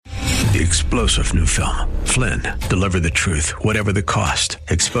The explosive new film, Flynn, deliver the truth, whatever the cost,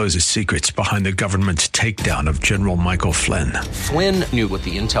 exposes secrets behind the government's takedown of General Michael Flynn. Flynn knew what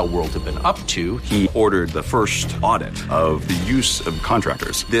the intel world had been up to. He ordered the first audit of the use of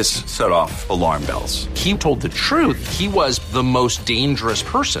contractors. This set off alarm bells. He told the truth. He was the most dangerous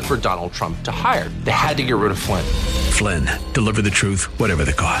person for Donald Trump to hire. They had to get rid of Flynn. Flynn, deliver the truth, whatever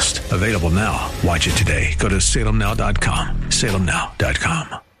the cost. Available now. Watch it today. Go to salemnow.com.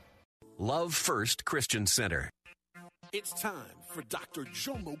 salemnow.com. Love First Christian Center. It's time for Dr.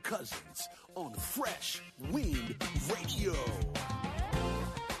 Jomo Cousins on Fresh Wind Radio.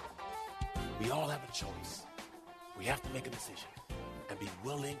 We all have a choice. We have to make a decision and be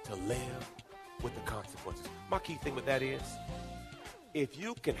willing to live with the consequences. My key thing with that is, if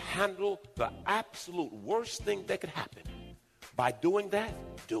you can handle the absolute worst thing that could happen, by doing that,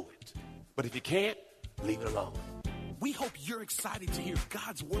 do it. But if you can't, leave it alone. We hope you're excited to hear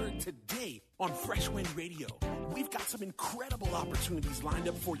God's word today on Fresh Wind Radio. We've got some incredible opportunities lined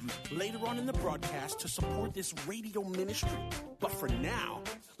up for you later on in the broadcast to support this radio ministry. But for now,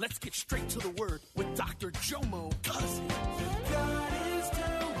 let's get straight to the word with Dr. Jomo Cousins. God is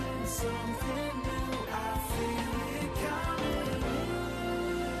doing something new. I feel it coming.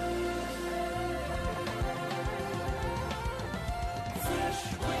 Fresh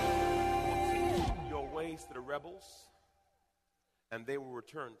Wind. Your ways to the rebels, and they will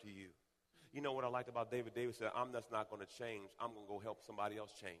return to you. You know what I liked about David? David said, I'm just not going to change. I'm going to go help somebody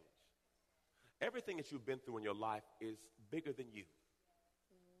else change. Everything that you've been through in your life is bigger than you.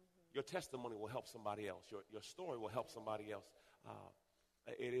 Your testimony will help somebody else. Your story will help somebody else.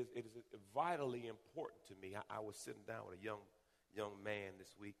 It is vitally important to me. I was sitting down with a young man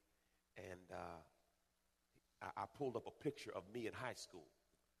this week, and I pulled up a picture of me in high school,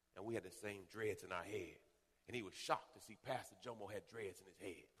 and we had the same dreads in our head. And he was shocked to see Pastor Jomo had dreads in his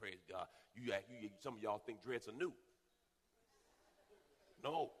head. Praise God. Some of y'all think dreads are new.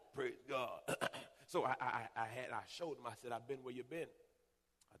 No, praise God. So I showed him, I said, I've been where you've been.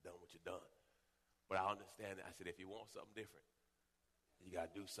 I've done what you've done. But I understand that. I said, if you want something different, you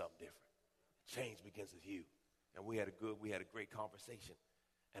got to do something different. Change begins with you. And we had a great conversation.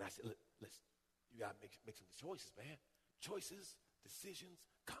 And I said, listen, you got to make some choices, man. Choices, decisions,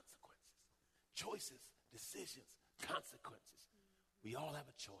 consequences. Choices, decisions, consequences. We all have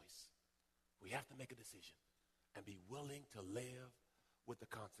a choice. We have to make a decision and be willing to live with the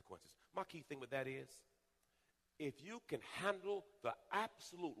consequences. My key thing with that is, if you can handle the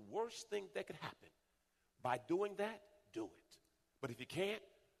absolute worst thing that could happen, by doing that, do it. But if you can't,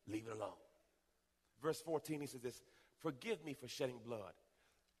 leave it alone. Verse 14, he says this, forgive me for shedding blood.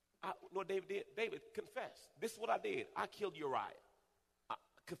 No, David did. David, confess. This is what I did. I killed Uriah.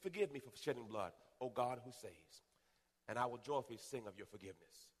 Forgive me for shedding blood, O God who saves, and I will joyfully sing of your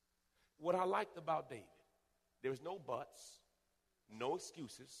forgiveness. What I liked about David, there's no buts, no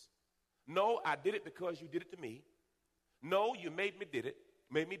excuses. No, I did it because you did it to me. No, you made me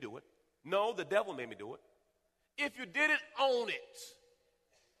do it. No, the devil made me do it. If you did it, own it.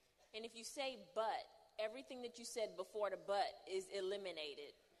 And if you say but, everything that you said before the but is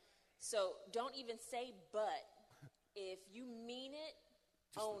eliminated. So don't even say but. If you mean it,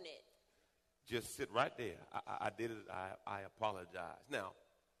 own it. Just sit right there. I did it. I apologize. Now,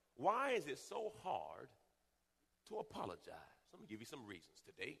 why is it so hard to apologize? Let me give you some reasons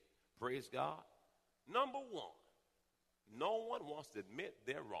today. Praise God. Number one, no one wants to admit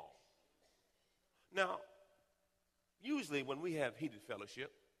they're wrong. Now, usually when we have heated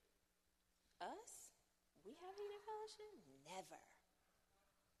fellowship. Us? We have heated fellowship? Never.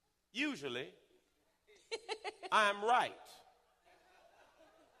 Usually, I am right.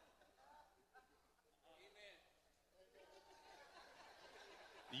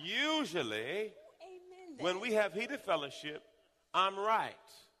 Usually, when we have heated fellowship, I'm right.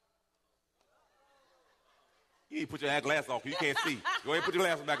 You need to put your glasses on because you can't see. Go ahead and put your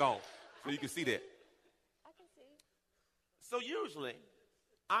glasses back on so you can see that. I can see. So usually,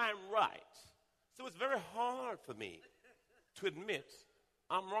 I'm right. So it's very hard for me to admit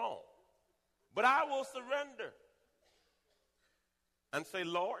I'm wrong. But I will surrender and say,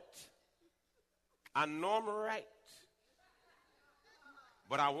 Lord, I know I'm right,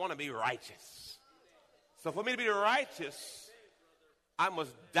 but I want to be righteous. So for me to be righteous, I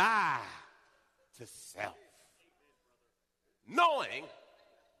must die to self, knowing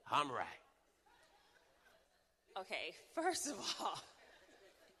I'm right. Okay, first of all,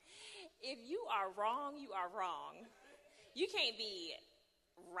 if you are wrong, you are wrong. You can't be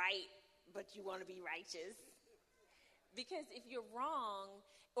right, but you want to be righteous. Because if you're wrong,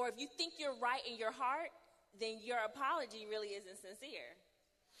 or if you think you're right in your heart, then your apology really isn't sincere.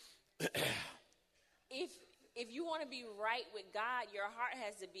 if you want to be right with God, your heart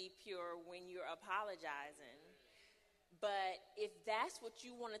has to be pure when you're apologizing. But if that's what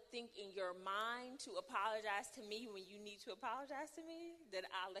you want to think in your mind to apologize to me when you need to apologize to me, then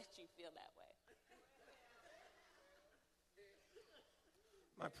I'll let you feel that way.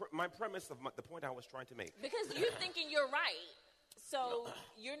 My premise of the point I was trying to make. Because you're thinking you're right. So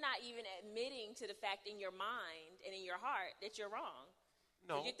you're not even admitting to the fact in your mind and in your heart that you're wrong.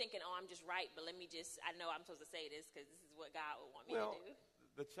 No. You're thinking, oh, I'm just right, but I know I'm supposed to say this because this is what God would want me to do.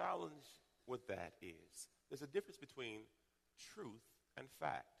 The challenge with that is there's a difference between truth and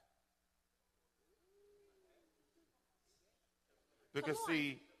fact. Because,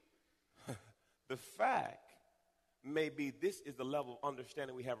 see, the fact may be this is the level of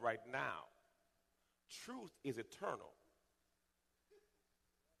understanding we have right now. Truth is eternal.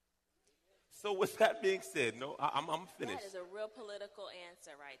 So with that being said, I'm finished. That is a real political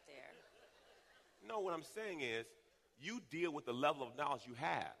answer right there. No, what I'm saying is you deal with the level of knowledge you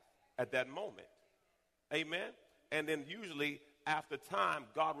have at that moment. Amen? And then usually after time,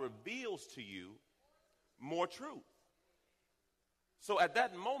 God reveals to you more truth. So at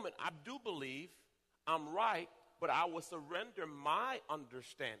that moment, I do believe I'm right, but I will surrender my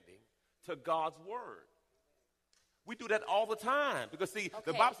understanding to God's word. We do that all the time because, see,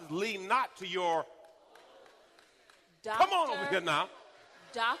 the Bible says, lean not to your... Doctor, come on over here now.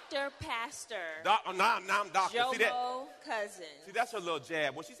 Doctor, pastor. Now I'm doctor. Jomo see that? Cousin. See, that's her little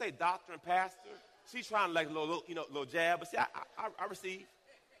jab. When she say doctor and pastor, she's trying to like a little jab. But see, I receive.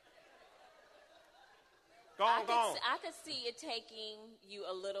 Go on. I could see it taking you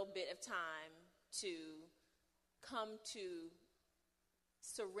a little bit of time to come to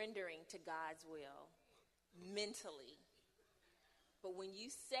surrendering to God's will mentally. But when you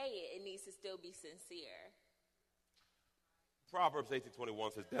say it, it needs to still be sincere. Proverbs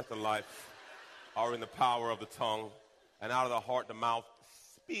 18:21 says, death and life are in the power of the tongue, and out of the heart the mouth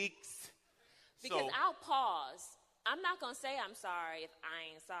speaks. Because I'll pause. I'm not going to say I'm sorry if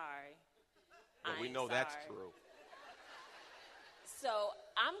I ain't sorry. But we know that's true. So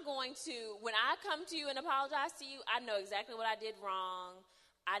I'm going to, when I come to you and apologize to you, I know exactly what I did wrong.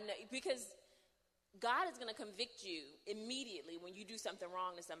 I know, because God is going to convict you immediately when you do something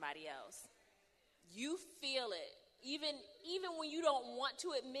wrong to somebody else. You feel it. Even when you don't want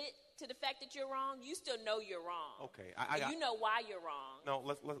to admit to the fact that you're wrong, you still know you're wrong. Okay, you know why you're wrong. No,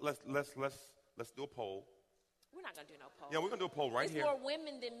 let's do a poll. We're not gonna do no poll. Yeah, we're gonna do a poll right here. It's more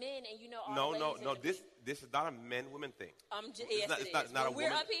women than men, and you know all No. This is not a men-women thing. Yes, it's not a woman.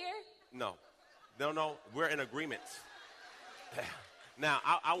 We're up here. No. We're in agreement. Now,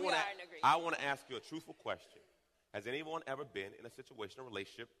 I want to ask you a truthful question. Has anyone ever been in a situation, a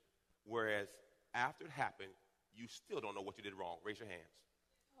relationship, whereas after it happened, you still don't know what you did wrong? Raise your hands.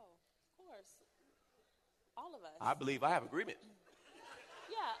 Oh, of course. All of us. I believe I have agreement.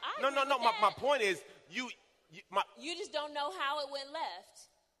 Yeah, I No. My point is, you just don't know how it went left.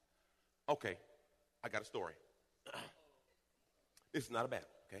 Okay, I got a story. This is not a battle,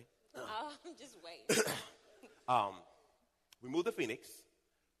 okay? Just wait. We moved to Phoenix.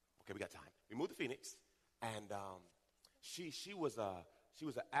 Okay, we got time. We moved to Phoenix, and she was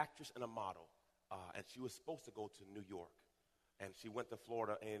an actress and a model, and she was supposed to go to New York, and she went to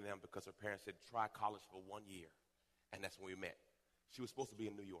Florida A&M because her parents said try college for 1 year, and that's when we met. She was supposed to be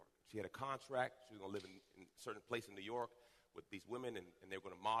in New York. She had a contract. She was going to live in a certain place in New York with these women, and they were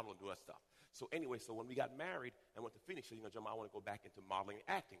going to model and do that stuff. So anyway, when we got married and went to Phoenix, she said, Jim, I want to go back into modeling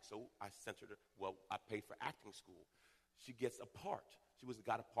and acting. So I sent her I paid for acting school. She gets a part. She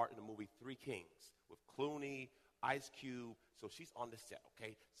got a part in the movie Three Kings with Clooney, Ice Cube. So she's on the set,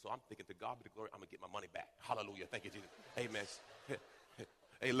 okay? So I'm thinking, to God be the glory, I'm going to get my money back. Hallelujah. Thank you, Jesus. Amen.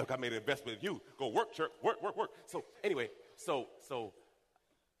 Hey, look, I made an investment in you. Go work, church. Work. So anyway,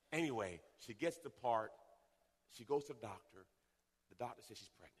 she gets the part. She goes to the doctor. The doctor says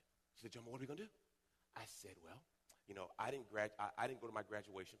she's pregnant. She said, John, what are we going to do? I said, well, I didn't go to my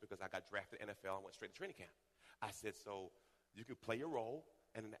graduation because I got drafted to NFL and went straight to training camp. I said, so you can play your role,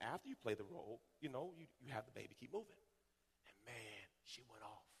 and then after you play the role, you have the baby. Keep moving. And, man, she went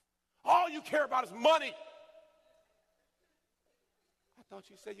off. All you care about is money. I thought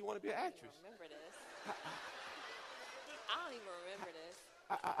you said you want to be an actress. I don't remember this. I don't even remember this.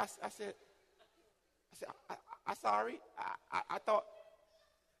 I said, I'm sorry. I thought,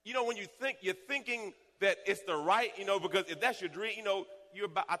 when you're thinking that it's the right, because if that's your dream, you're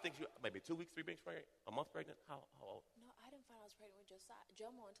about, I think you're maybe 2 weeks, 3 weeks pregnant, a month pregnant. How old? No, I didn't find I was pregnant with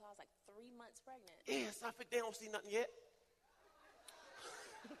Jomo until I was like 3 months pregnant. Yes, I think they don't see nothing yet.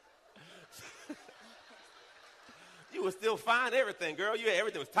 You was still fine, everything, girl.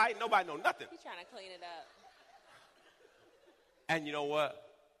 Everything was tight. Nobody know nothing. He's trying to clean it up. And you know what?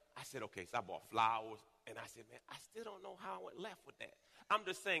 I said, okay, so I bought flowers. And I said, man, I still don't know how I went left with that. I'm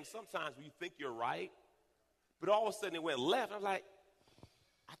just saying sometimes when you think you're right, but all of a sudden it went left. I'm like,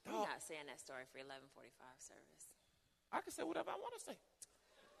 I thought. You're not saying that story for 11:45 service. I can say whatever I want to say.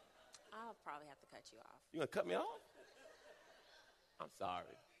 I'll probably have to cut you off. You going to cut me off? I'm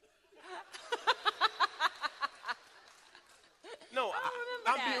sorry. No,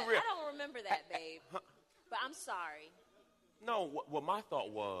 I'm being real. I don't remember that, babe. But I'm sorry. No, what my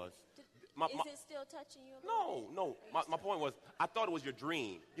thought was. Is it still touching you a little bit? No. My point was, I thought it was your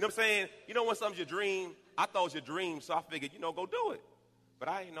dream. You know what I'm saying? You know when something's your dream? I thought it was your dream, so I figured, go do it. But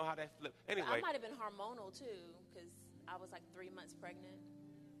I didn't know how that flipped. Anyway. But I might have been hormonal, too, because I was like 3 months pregnant.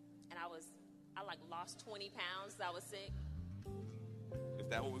 And I lost 20 pounds. I was sick. Is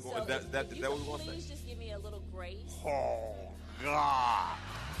that what we're going so is that what we're going to say? Please just give me a little grace. Oh, God.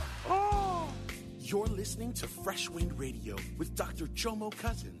 Oh. You're listening to Fresh Wind Radio with Dr. Jomo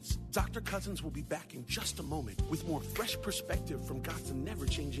Cousins. Dr. Cousins will be back in just a moment with more fresh perspective from God's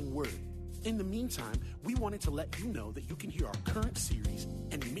never-changing word. In the meantime, we wanted to let you know that you can hear our current series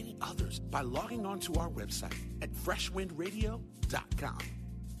and many others by logging on to our website at freshwindradio.com.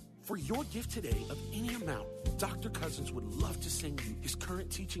 For your gift today of any amount, Dr. Cousins would love to send you his current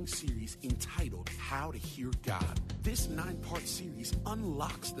teaching series entitled How to Hear God. This 9-part series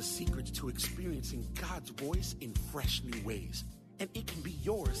unlocks the secrets to experiencing God's voice in fresh new ways. And it can be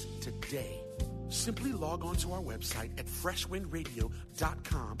yours today. Simply log on to our website at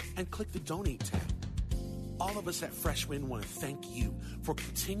freshwindradio.com and click the Donate tab. All of us at Fresh Wind want to thank you for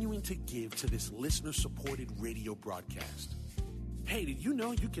continuing to give to this listener-supported radio broadcast. Hey, did you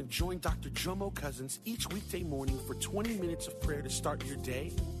know you can join Dr. Jomo Cousins each weekday morning for 20 minutes of prayer to start your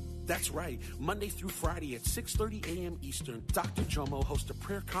day? That's right. Monday through Friday at 6:30 a.m. Eastern, Dr. Jomo hosts a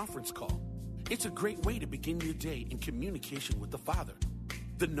prayer conference call. It's a great way to begin your day in communication with the Father.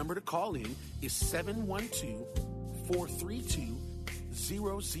 The number to call in is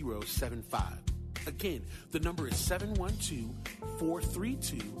 712-432-0075. Again, the number is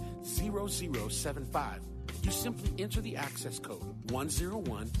 712-432-0075. You simply enter the access code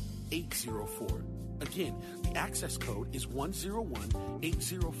 101804. Again, the access code is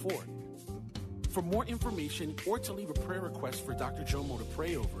 101804. For more information or to leave a prayer request for Dr. Jomo to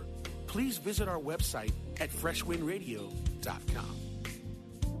pray over, please visit our website at freshwindradio.com.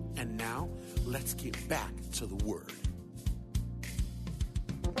 And now, let's get back to the Word.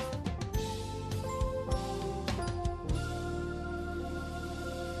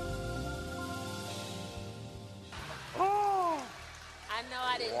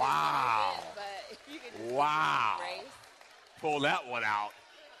 Wow. It, but you can just wow. Grace. Pull that one out.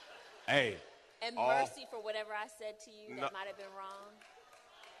 Hey. And mercy for whatever I said to you that might have been wrong.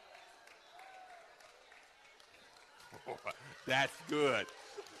 That's good.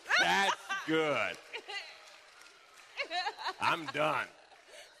 That's good. I'm done.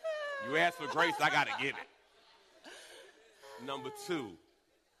 You asked for grace, I got to give it. Number 2,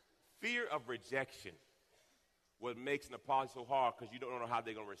 fear of rejection. What makes an apology so hard because you don't know how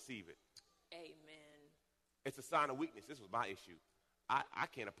they're going to receive it. Amen. It's a sign of weakness. This was my issue. I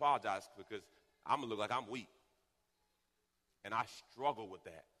can't apologize because I'm going to look like I'm weak. And I struggle with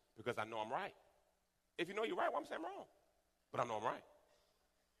that because I know I'm right. If you know you're right, why am I saying wrong? But I know I'm right.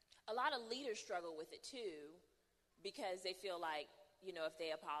 A lot of leaders struggle with it too because they feel like, if they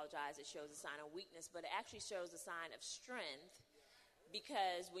apologize, it shows a sign of weakness, but it actually shows a sign of strength.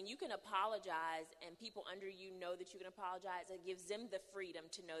 Because when you can apologize and people under you know that you can apologize, it gives them the freedom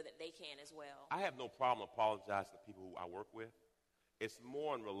to know that they can as well. I have no problem apologizing to people who I work with. It's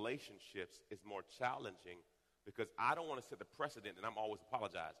more in relationships. It's more challenging because I don't want to set the precedent that I'm always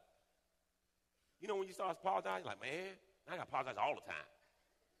apologizing. When you start apologizing, like, man, I got to apologize all the time.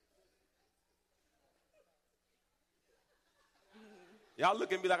 Y'all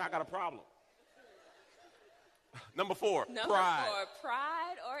look at me like I got a problem. Number 4, pride. Number 4,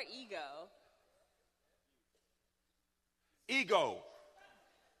 pride or ego? Ego.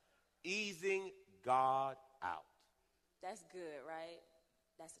 Easing God out. That's good, right?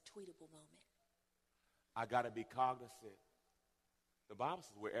 That's a tweetable moment. I got to be cognizant. The Bible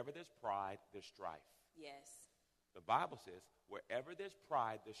says wherever there's pride, there's strife. Yes. The Bible says wherever there's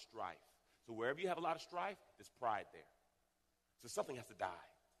pride, there's strife. So wherever you have a lot of strife, there's pride there. So something has to die.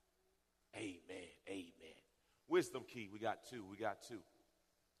 Amen. Amen. Wisdom key, we got two.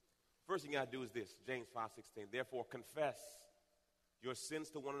 First thing you got to do is this, James 5:16. Therefore, confess your sins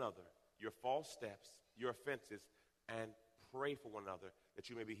to one another, your false steps, your offenses, and pray for one another that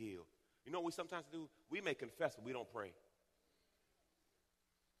you may be healed. You know what we sometimes do? We may confess, but we don't pray.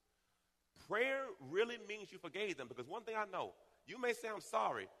 Prayer really means you forgave them, because one thing I know, you may say I'm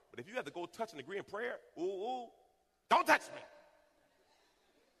sorry, but if you have to go touch and agree in prayer, don't touch me.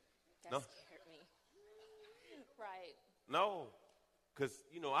 That scared me. Right. No, because,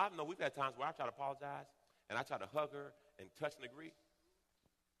 I know we've had times where I try to apologize, and I try to hug her and touch and agree.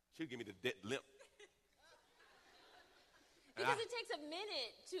 She'll give me the dead limp. Because it takes a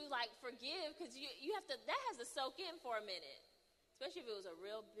minute to, forgive, because you have to, that has to soak in for a minute. Especially if it was a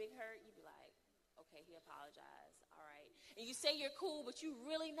real big hurt, you'd be like, okay, he apologized, all right. And you say you're cool, but you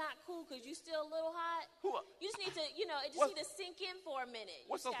really not cool because you still a little hot. You just need to, it just need to sink in for a minute.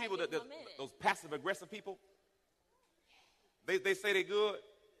 What's those people, those passive-aggressive people? They say they're good,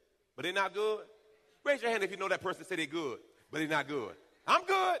 but they're not good. Raise your hand if you know that person say they're good, but they're not good. I'm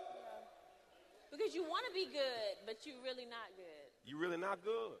good. Because you want to be good, but you're really not good. You're really not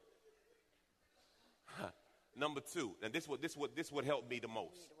good. Number 2, and this would help me the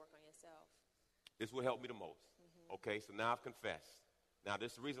most. You need to work on yourself. This would help me the most. Mm-hmm. Okay, so now I've confessed. Now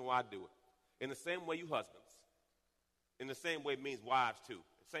this is the reason why I do it. In the same way, you husbands. In the same way means wives too.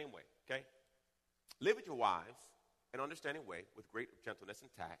 The same way, okay? Live with your wives in an understanding way with great gentleness and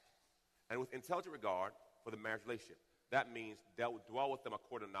tact and with intelligent regard for the marriage relationship. That means dwell with them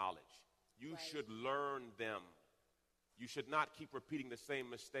according to knowledge. You should learn them. You should not keep repeating the same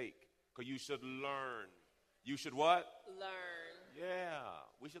mistake, because you should learn. You should what? Learn. Yeah,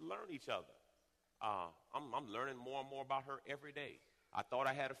 we should learn each other. I'm learning more and more about her every day. I thought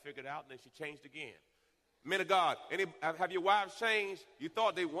I had her figured out, and then she changed again. Men of God, have your wives changed? You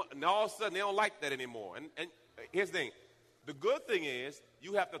thought they want, and all of a sudden they don't like that anymore. And here's the thing. The good thing is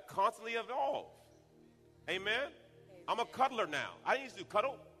you have to constantly evolve. Amen? I'm a cuddler now. I used to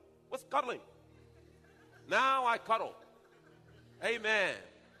cuddle. What's cuddling? Now I cuddle. Amen.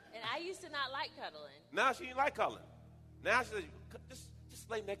 And I used to not like cuddling. Now she didn't like cuddling. Now she says, just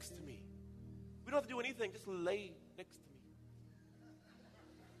lay next to me. We don't have to do anything. Just lay next to me.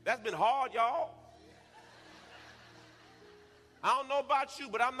 That's been hard, y'all. I don't know about you,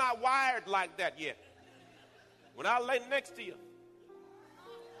 but I'm not wired like that yet. When I lay next to you,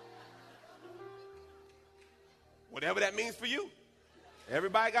 whatever that means for you.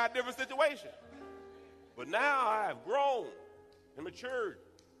 Everybody got a different situation. But now I have grown and matured.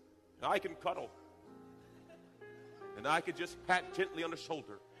 And I can cuddle. And I can just pat gently on the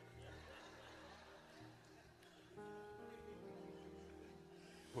shoulder.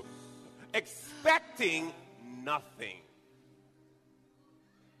 Expecting nothing.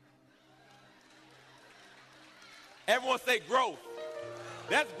 Everyone say growth.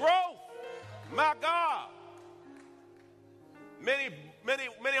 That's growth. My God. Many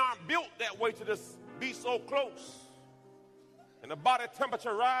aren't built that way to just be so close. And the body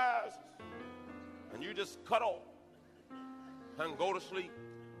temperature rises. And you just cuddle and go to sleep.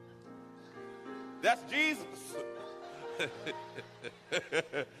 That's Jesus.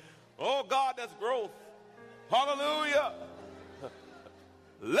 Oh, God, that's growth. Hallelujah.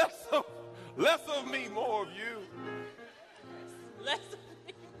 Less of me, more of you. Less of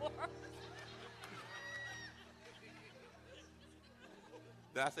me, more.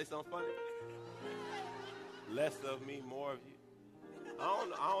 Did I say something funny? Less of me, more of you.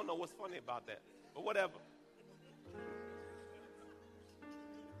 I don't know what's funny about that, but whatever.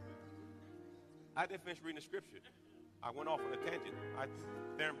 I didn't finish reading the scripture. I went off on a tangent.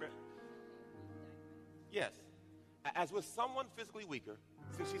 Yes. As with someone physically weaker,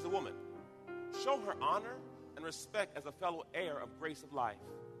 since she's a woman, show her honor and respect as a fellow heir of grace of life,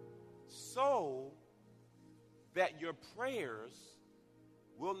 so that your prayers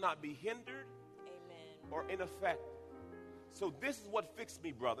will not be hindered or ineffective. So this is what fixed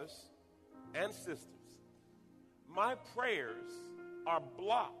me, brothers and sisters. My prayers are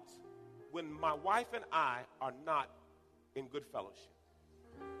blocked when my wife and I are not in good fellowship.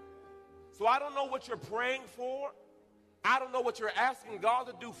 So I don't know what you're praying for. I don't know what you're asking God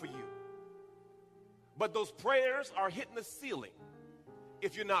to do for you. But those prayers are hitting the ceiling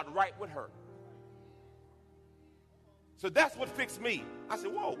if you're not right with her. So that's what fixed me. I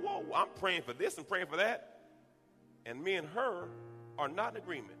said, whoa, I'm praying for this and praying for that. And me and her are not in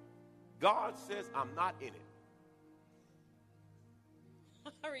agreement. God says I'm not in it.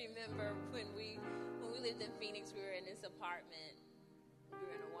 I remember when we lived in Phoenix, we were in this apartment. We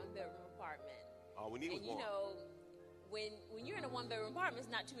were in a one-bedroom apartment. Oh, we need one. You know, when you're in a one-bedroom apartment,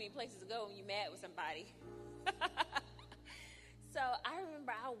 it's not too many places to go when you're mad with somebody. So I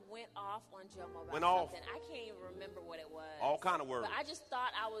remember I went off on Jomo about something. I can't even remember what it was. All kind of words. But I just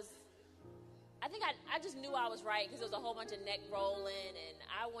thought I was I think I just knew I was right because there was a whole bunch of neck rolling, and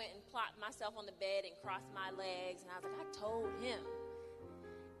I went and plopped myself on the bed and crossed my legs, and I was like, I told him.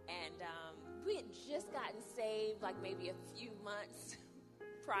 And we had just gotten saved like maybe a few months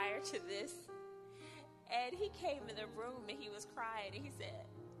prior to this. And he came in the room and he was crying and he said,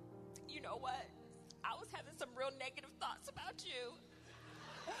 you know what? I was having some real negative thoughts about you.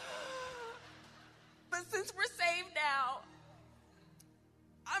 But since we're saved now,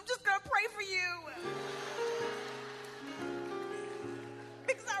 I'm just going to pray for you.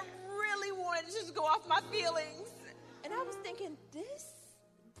 Because I really wanted to just go off my feelings. And I was thinking, this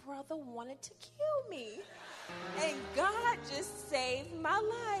brother wanted to kill me. And God just saved my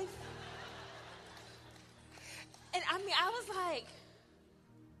life. And I mean, I was like,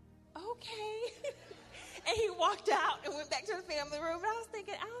 okay. And he walked out and went back to the family room. And I was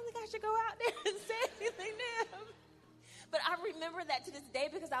thinking, I don't think I should go out there and say anything to him. But I remember that to this day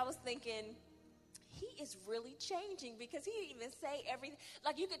because I was thinking, he is really changing because he didn't even say everything.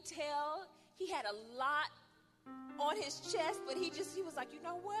 Like you could tell he had a lot on his chest, but he was like, you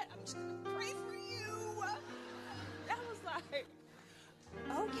know what? I'm just going to pray for you. I was like,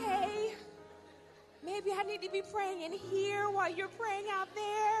 okay. Maybe I need to be praying in here while you're praying out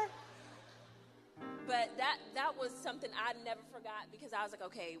there. But that was something I never forgot because I was like,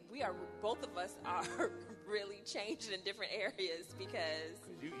 okay, both of us are really changing in different areas because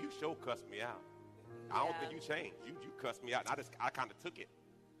you sure cussed me out. I don't think you changed. You cussed me out. And I kind of took it.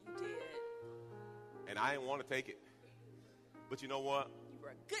 You did. And I didn't want to take it. But you know what? You were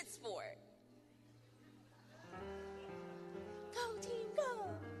a good sport. Go, team, go.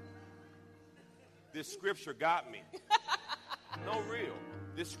 This scripture got me. No, real.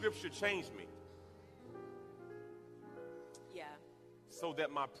 This scripture changed me. Yeah. So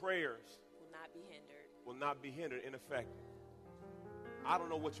that my prayers will not be hindered, ineffective. I don't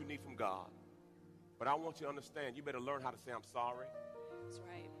know what you need from God, but I want you to understand, you better learn how to say, I'm sorry. That's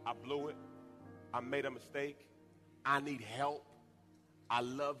right. I blew it. I made a mistake. I need help. I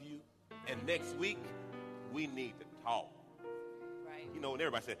love you. And next week, we need to talk. Right. You know, and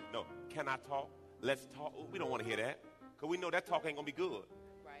everybody said, no, can I talk? Let's talk. We don't want to hear that because we know that talk ain't going to be good.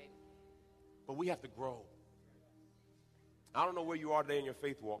 Right. But we have to grow. I don't know where you are today in your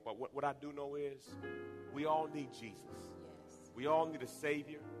faith walk, but what I do know is we all need Jesus. Yes. We all need a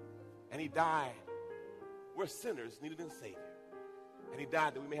Savior. And he died. We're sinners needed a Savior. And he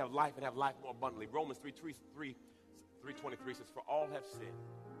died that we may have life and have life more abundantly. Romans 3:23 says, for all have sinned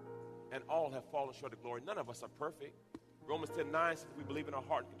and all have fallen short of glory. None of us are perfect. Romans 10:9 says, if we believe in our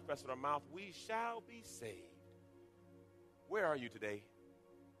heart and confess with our mouth, we shall be saved. Where are you today?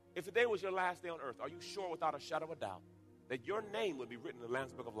 If today was your last day on earth, are you sure without a shadow of a doubt that your name would be written in the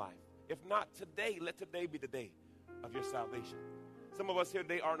Lamb's Book of Life? If not today, let today be the day of your salvation. Some of us here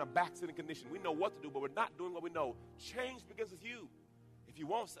today are in a backsliding condition. We know what to do, but we're not doing what we know. Change begins with you. If you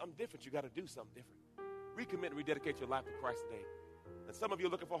want something different, you got to do something different. Recommit and rededicate your life to Christ today. And some of you are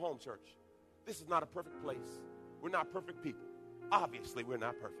looking for home church. This is not a perfect place. We're not perfect people. Obviously, we're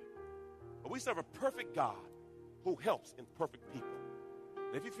not perfect. But we serve a perfect God who helps imperfect people.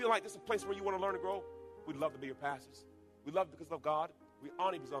 And if you feel like this is a place where you want to learn and grow, we'd love to be your pastors. We love you because of God. We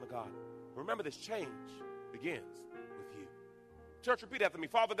honor you because of God. But remember, this change begins with you. Church, repeat after me.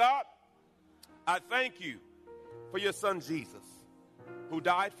 Father God, I thank you for your son Jesus, who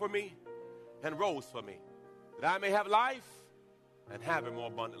died for me and rose for me, that I may have life and have it more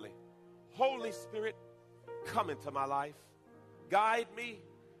abundantly. Holy Spirit, come into my life. Guide me,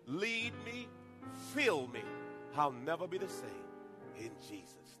 lead me, fill me. I'll never be the same. In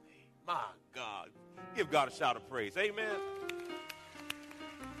Jesus' name. My God. Give God a shout of praise. Amen.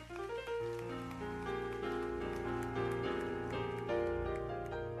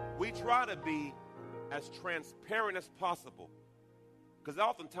 We try to be as transparent as possible because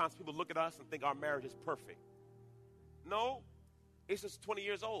oftentimes people look at us and think our marriage is perfect. No, it's just 20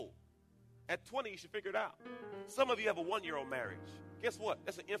 years old. At 20, you should figure it out. Some of you have a 1-year-old marriage. Guess what?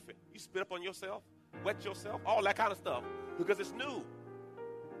 That's an infant. You spit up on yourself, wet yourself, all that kind of stuff because it's new.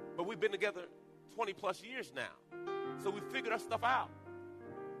 But we've been together 20 plus years now. So we figured our stuff out.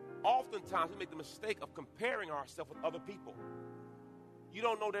 Oftentimes we make the mistake of comparing ourselves with other people. You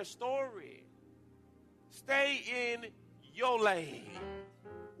don't know their story. Stay in your lane.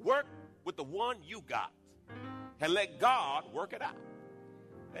 Work with the one you got and let God work it out.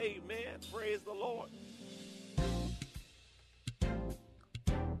 Amen. Praise the Lord.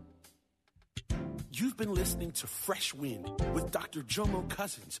 You've been listening to Fresh Wind with Dr. Jomo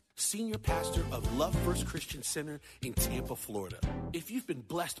Cousins, Senior Pastor of Love First Christian Center in Tampa, Florida. If you've been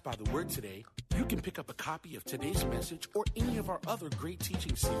blessed by the word today, you can pick up a copy of today's message or any of our other great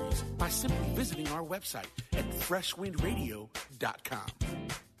teaching series by simply visiting our website at freshwindradio.com.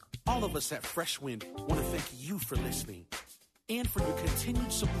 All of us at Fresh Wind want to thank you for listening and for your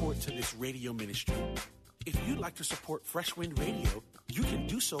continued support to this radio ministry. If you'd like to support Fresh Wind Radio, you can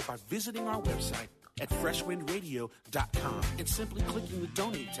do so by visiting our website at freshwindradio.com and simply clicking the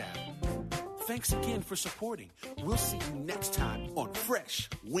Donate tab. Thanks again for supporting. We'll see you next time on Fresh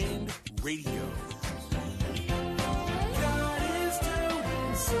Wind Radio. God is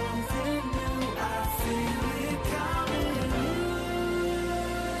doing something.